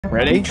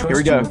Ready? Here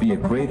we go. Will be a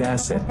great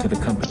asset to the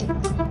company.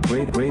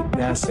 Great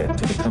asset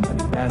to the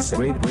company.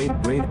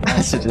 Great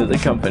Asset to the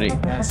company.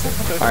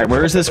 asset. All right,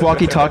 where is this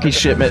walkie-talkie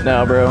shipment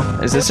now, bro?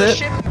 Is this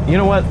it? You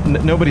know what?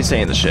 Nobody's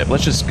saying the ship.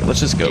 Let's just go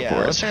for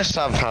it. Let's just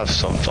have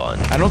some fun.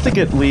 I don't think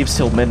it leaves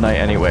till midnight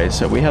anyway,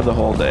 so we have the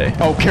whole day.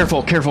 Oh,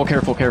 careful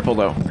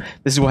though.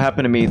 This is what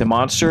happened to me. The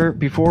monster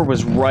before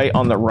was right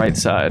on the right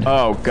side.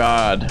 Oh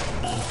God.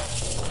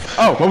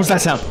 Oh, what was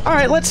that sound? All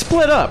right, let's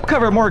split up,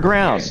 cover more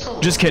ground.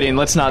 Just kidding.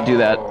 Let's not do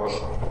that.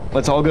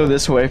 Let's all go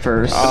this way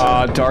first.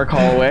 Dark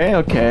hallway.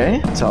 Okay,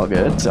 it's all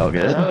good. It's all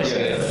good.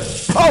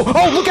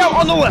 Oh, look out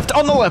on the left.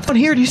 On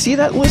here, do you see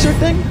that lizard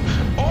thing?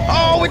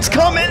 Oh, it's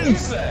coming!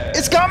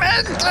 It's coming!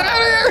 Get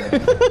out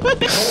of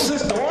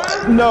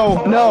here!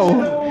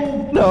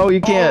 No,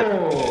 you can't.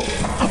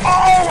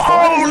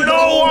 Oh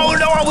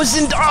no! I was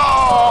in.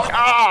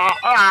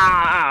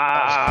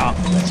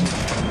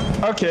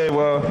 Okay,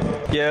 well,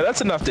 yeah,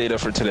 that's enough data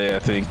for today, I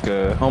think.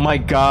 Oh my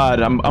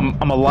God, I'm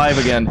alive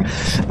again,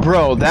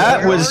 bro.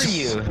 That was.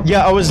 Where are you?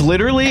 Yeah, I was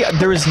literally.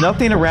 There was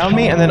nothing around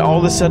me, and then all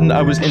of a sudden,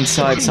 I was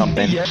inside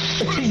something.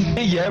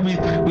 Yeah,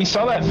 we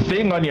saw that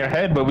thing on your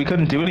head, but we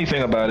couldn't do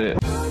anything about it.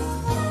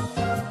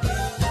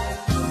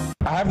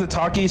 I have the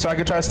talkie, so I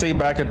could try to stay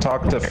back and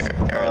talk to.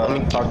 Let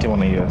me talk to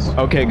one of you guys.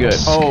 Okay, good.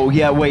 Oh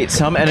yeah, wait.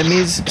 Some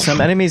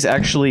enemies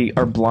actually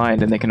are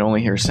blind and they can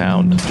only hear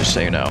sound. Just so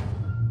you know.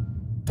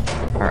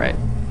 All right.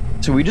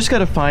 So we just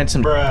gotta find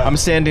some. Bruh. I'm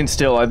standing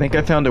still. I think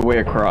I found a way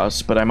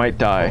across, but I might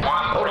die.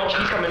 Oh no,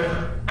 she's coming.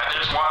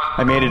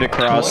 I made it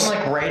across. One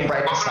like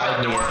right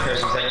beside me.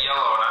 There's something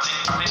yellow, and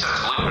I think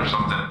that's loot or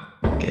something.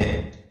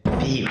 Okay.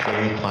 Be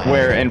very quiet.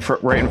 Where?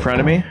 Right in front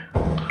of me?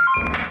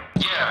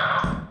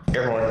 Yeah.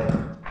 Air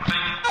horn.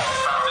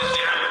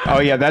 Oh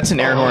yeah, that's an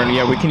air horn.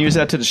 Yeah, we can use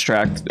that to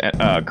distract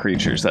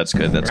creatures. That's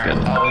good. That's good.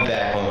 I'll be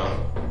back. Hold on.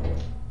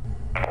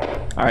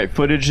 All right,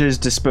 footage is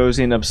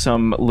disposing of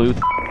some loot.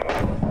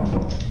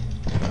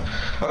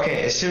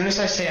 Okay, as soon as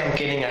I say I'm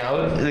getting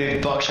out, the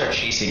bugs are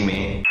chasing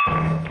me.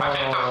 I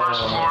think the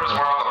first floor is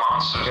where all the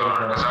monsters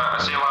are, because I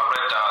see a lot of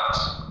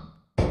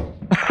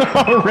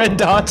red dots. Red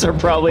dots are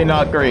probably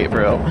not great,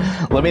 bro.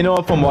 Let me know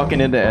if I'm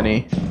walking into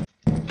any.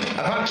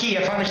 I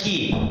found a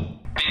key.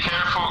 Be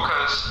careful,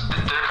 because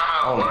they're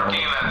kind of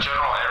lurking in that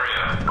general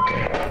area.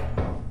 Okay.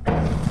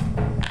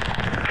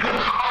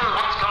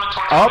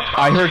 Oh,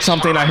 I heard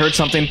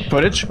something.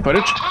 Footage.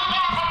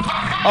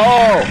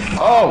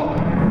 Oh.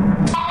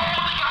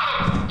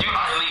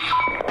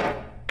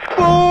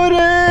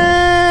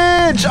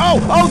 Footage!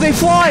 Oh, they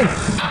fly!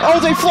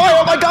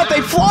 Oh my God, they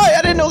fly!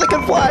 I didn't know they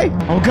could fly!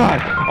 Oh God!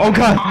 Oh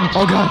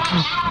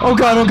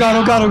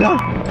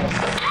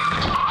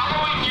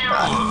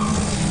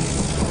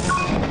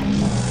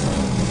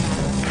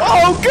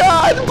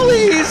God,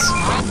 please!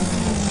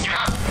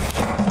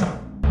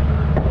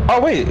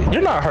 Oh wait,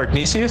 you're not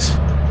Harknesius?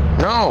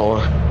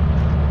 No.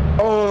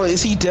 Oh,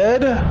 is he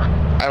dead?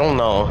 I don't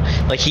know.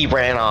 Like, he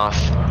ran off.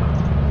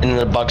 And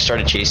the bug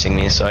started chasing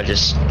me, so I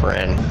just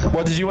ran.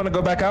 Well, did you want to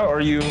go back out, or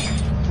are you?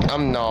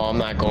 I'm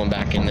not going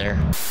back in there.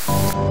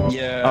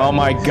 Yeah. Oh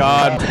my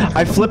God.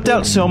 I flipped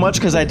out so much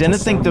because I didn't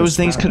think those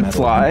things could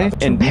fly.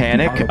 In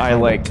panic, I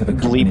like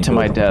leaped to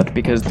my death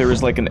because there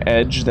was like an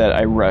edge that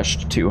I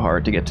rushed too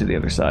hard to get to the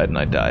other side and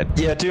I died.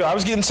 Yeah, dude, I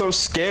was getting so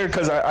scared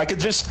because I could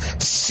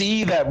just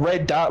see that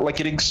red dot like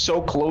getting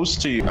so close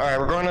to you. Alright,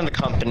 we're going in the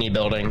company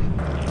building.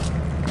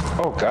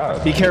 Oh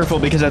God. Be careful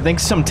because I think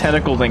some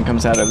tentacle thing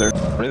comes out of there.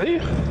 Really?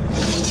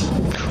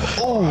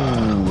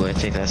 Oh, I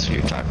think that's what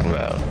you're talking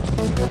about.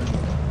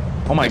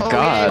 Oh my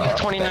God. Yeah,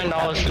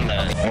 $29 from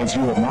that. As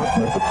you have not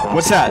met the process.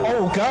 What's that?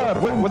 Oh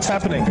God, what's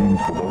happening?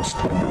 Below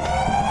standard.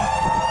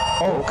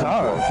 Oh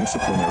God.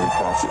 Disciplinary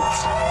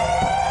process.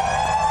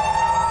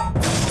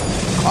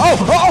 Oh!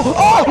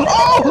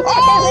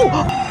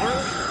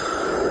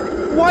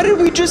 Why did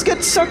we just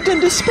get sucked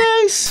into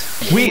space?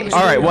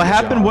 Alright, what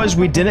happened was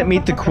we didn't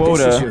meet the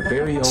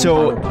quota,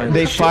 so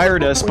they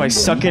fired us by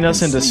sucking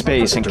us into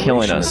space and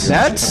killing us.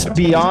 That's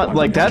beyond,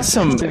 like, that's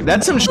some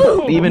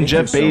shit even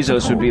Jeff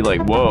Bezos would be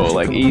like, whoa,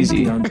 like,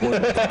 easy.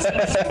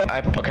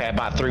 Okay, I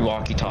bought 3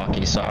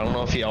 walkie-talkies, so I don't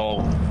know if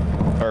y'all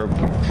are...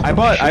 I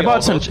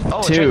bought some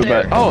too,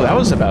 but, oh, that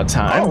was about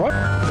time. Oh, what?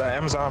 The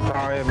Amazon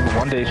Prime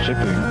 1-day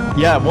shipping.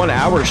 Yeah, 1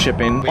 hour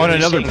shipping on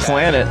another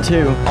planet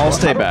too. I'll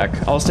stay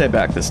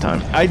back this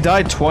time. I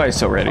died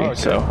twice already,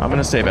 so I'm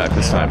gonna stay back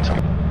this time.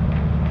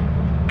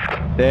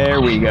 There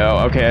we go.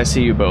 Okay, I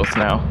see you both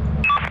now.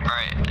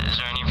 Alright, is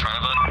there any in front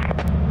of us?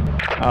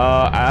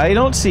 I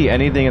don't see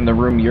anything in the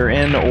room you're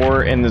in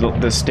or in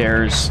the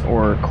stairs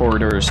or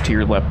corridors to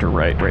your left or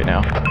right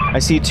now. I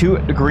see 2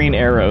 green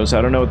arrows.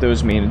 I don't know what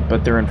those mean,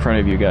 but they're in front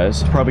of you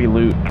guys. It's probably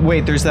loot.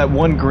 Wait, there's that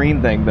one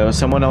green thing though.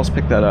 Someone else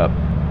picked that up.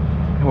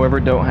 Whoever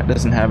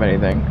doesn't have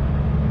anything.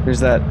 There's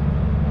that.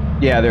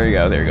 Yeah, there you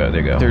go.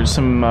 There's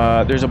some.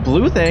 There's a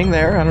blue thing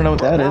there. I don't know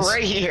what that is. We're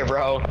right here,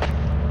 bro.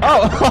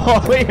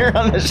 Oh, we're here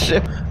on this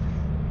ship.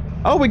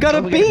 Oh, we got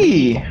a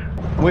B.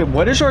 Wait,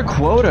 what is our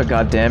quota?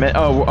 God damn it!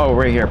 Oh,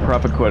 right here.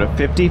 Profit quota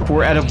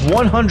 54 out of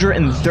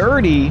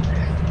 130.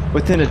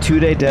 within a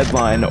 2-day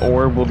deadline,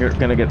 or we're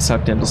gonna get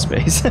sucked into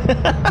space.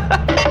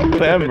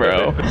 Damn,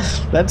 bro.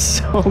 That's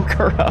so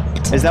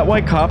corrupt. Is that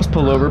why cops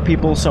pull over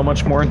people so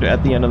much more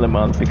at the end of the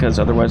month? Because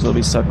otherwise they'll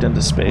be sucked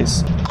into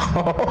space.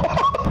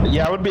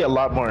 Yeah, I would be a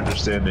lot more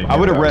understanding. I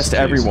would arrest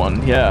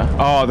everyone, yeah.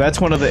 Oh, that's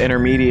one of the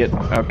intermediate.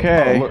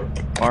 Okay. Oh, look.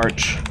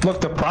 March.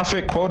 Look, the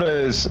profit quota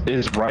is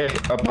right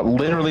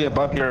literally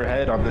above your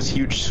head on this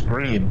huge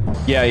screen.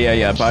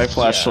 Yeah. Buy a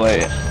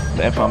flashlight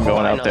if I'm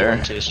going out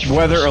there.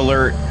 Weather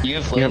alert. You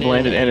have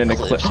landed in an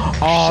eclipse.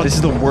 Oh, this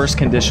is the worst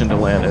condition to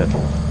land in.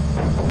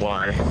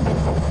 Why?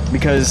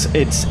 Because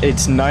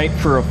it's night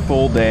for a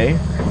full day,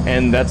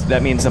 and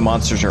that means the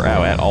monsters are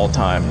out at all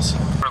times.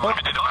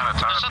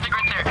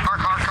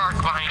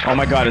 Oh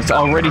my god, it's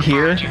already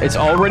here. It's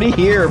already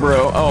here,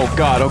 bro. Oh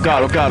god. I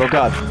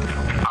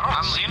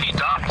don't see any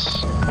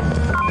dots.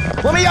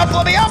 Let me up!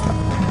 Let me up!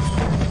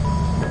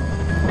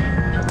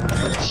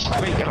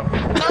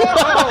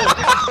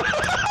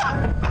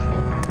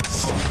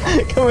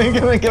 Come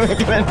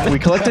in. We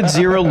collected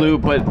 0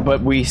 loot,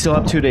 but we still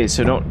have 2 days,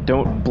 so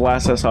don't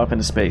blast us off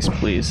into space,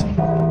 please.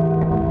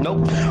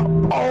 Nope.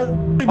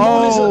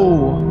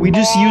 Oh, we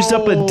just used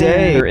up a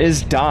day. There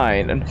is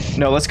dying.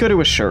 No, let's go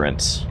to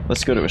assurance.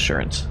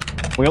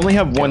 We only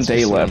have 1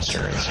 day left.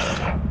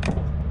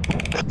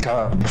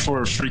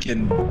 Before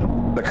freaking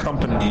the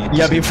company.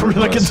 Yeah, before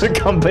the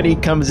company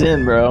comes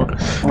in, bro,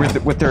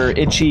 with their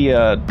itchy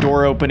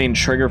door-opening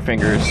trigger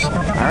fingers. All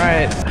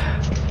right,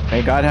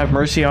 may God have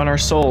mercy on our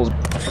souls. Look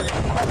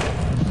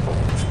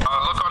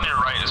on your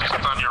right. Is there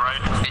something on your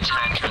right? It's an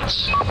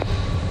entrance.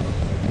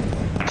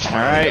 All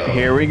right,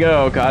 here we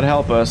go. God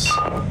help us.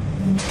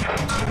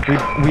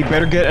 We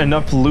better get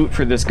enough loot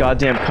for this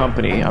goddamn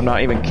company. I'm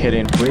not even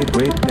kidding.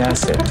 Great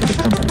asset to the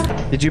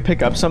company. Did you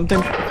pick up something,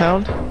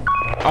 Pound?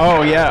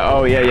 Oh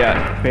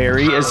yeah.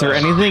 Barry, is there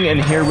anything in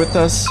here with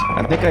us?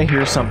 I think I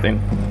hear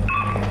something.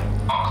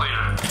 All clear.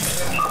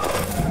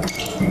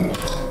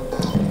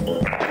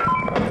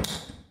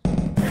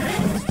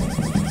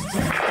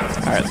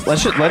 All right,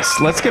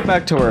 let's get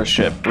back to our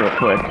ship real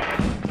quick.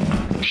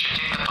 We should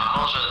take the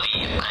bottles or the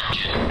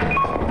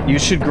engine. You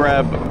should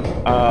grab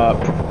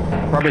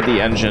probably the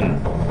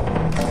engine.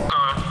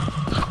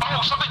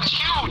 Oh, something's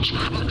huge!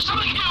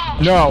 Something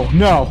huge!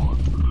 No,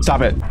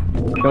 stop it!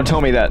 Don't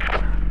tell me that.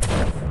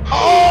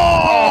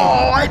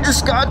 Oh, I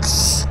just got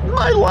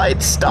my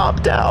light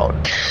stopped out.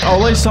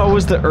 All I saw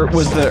was the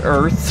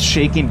earth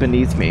shaking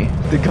beneath me.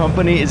 The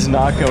company is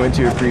not going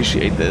to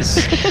appreciate this.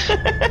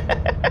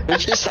 What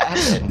just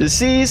happened?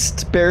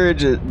 Deceased,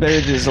 Barrage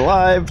is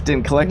alive,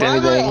 didn't collect Why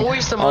am I anything.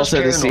 always the most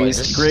Also paranoid?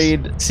 deceased,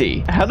 grade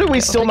C. How did we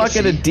still not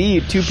get a C. D?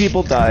 2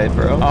 people died,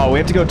 bro. Oh, we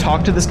have to go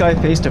talk to this guy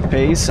face to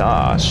face?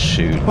 Ah,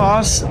 shoot.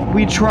 Boss,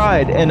 we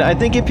tried, and I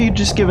think if you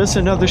just give us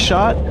another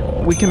shot,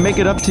 we can make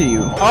it up to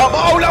you.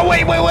 Oh no,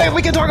 wait,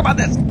 we can talk about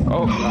this.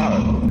 Oh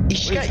god. He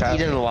just got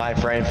eaten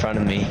alive right in front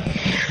of me.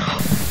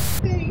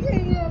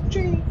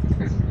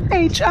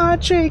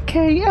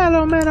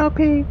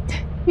 HIJKLMNOP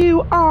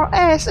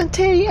URS and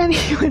T and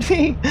U and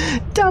V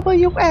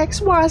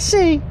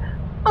WXYZ.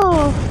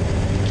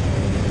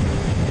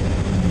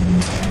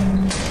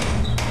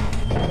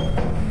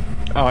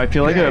 Oh, I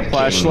feel like a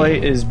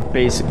flashlight is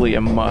basically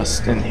a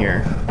must in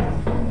here.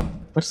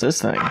 What's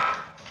this thing?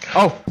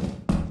 Oh!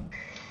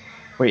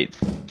 Wait,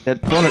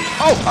 that bonus.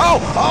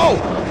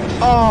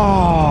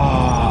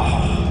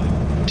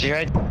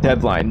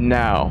 Deadline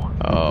now.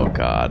 Oh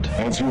god.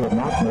 As you have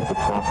not met the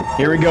profit.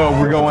 Here we go.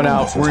 We're going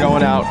out.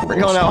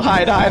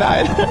 Hide.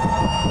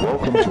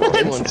 Welcome to our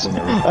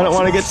disciplinary I don't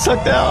want to get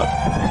sucked out.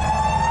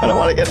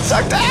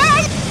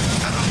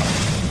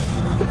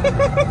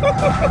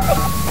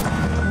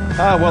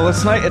 Well,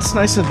 it's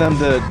nice of them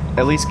to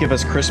at least give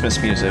us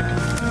Christmas music.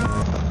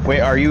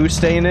 Wait, are you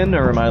staying in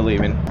or am I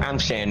leaving? I'm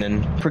staying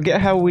in. Forget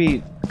how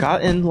we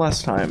got in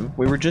last time.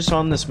 We were just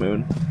on this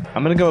moon.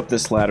 I'm gonna go up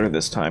this ladder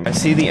this time. I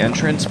see the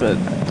entrance, but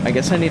I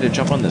guess I need to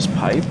jump on this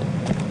pipe.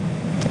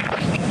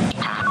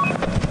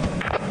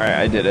 Alright,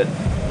 I did it.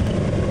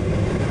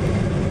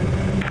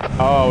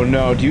 Oh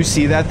no, do you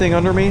see that thing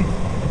under me? No.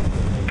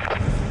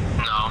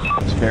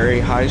 It's very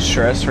high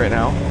stress right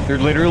now. They're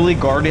literally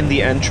guarding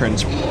the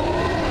entrance.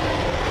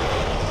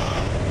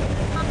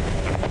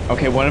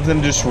 Okay, one of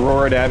them just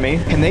roared at me.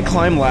 Can they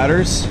climb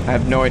ladders? I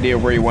have no idea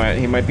where he went.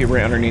 He might be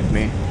right underneath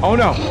me. Oh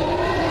no!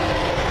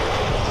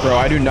 Bro,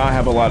 I do not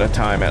have a lot of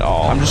time at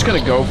all. I'm just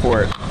gonna go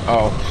for it.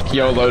 Oh,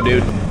 YOLO,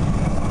 dude.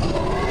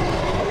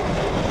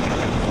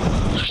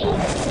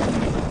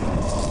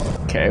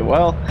 Okay,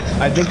 well,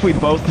 I think we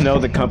both know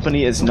the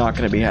company is not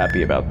gonna be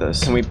happy about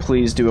this. Can we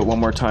please do it one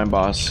more time,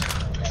 boss?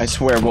 I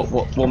swear,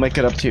 we'll make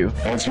it up to you.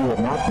 As you have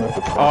not met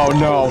the Oh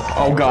no!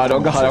 Oh god! No!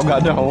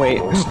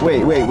 Wait! We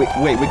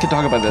can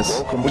talk about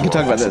this. We can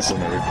talk about this.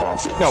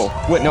 No!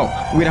 Wait! No!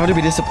 We don't have to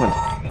be disciplined.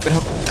 We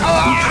don't.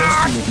 You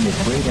trust you will be a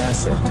great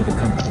asset to the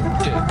company.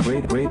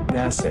 Great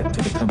asset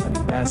to the company.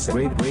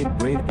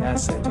 Great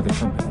asset to the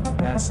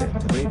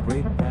company.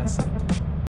 Great asset.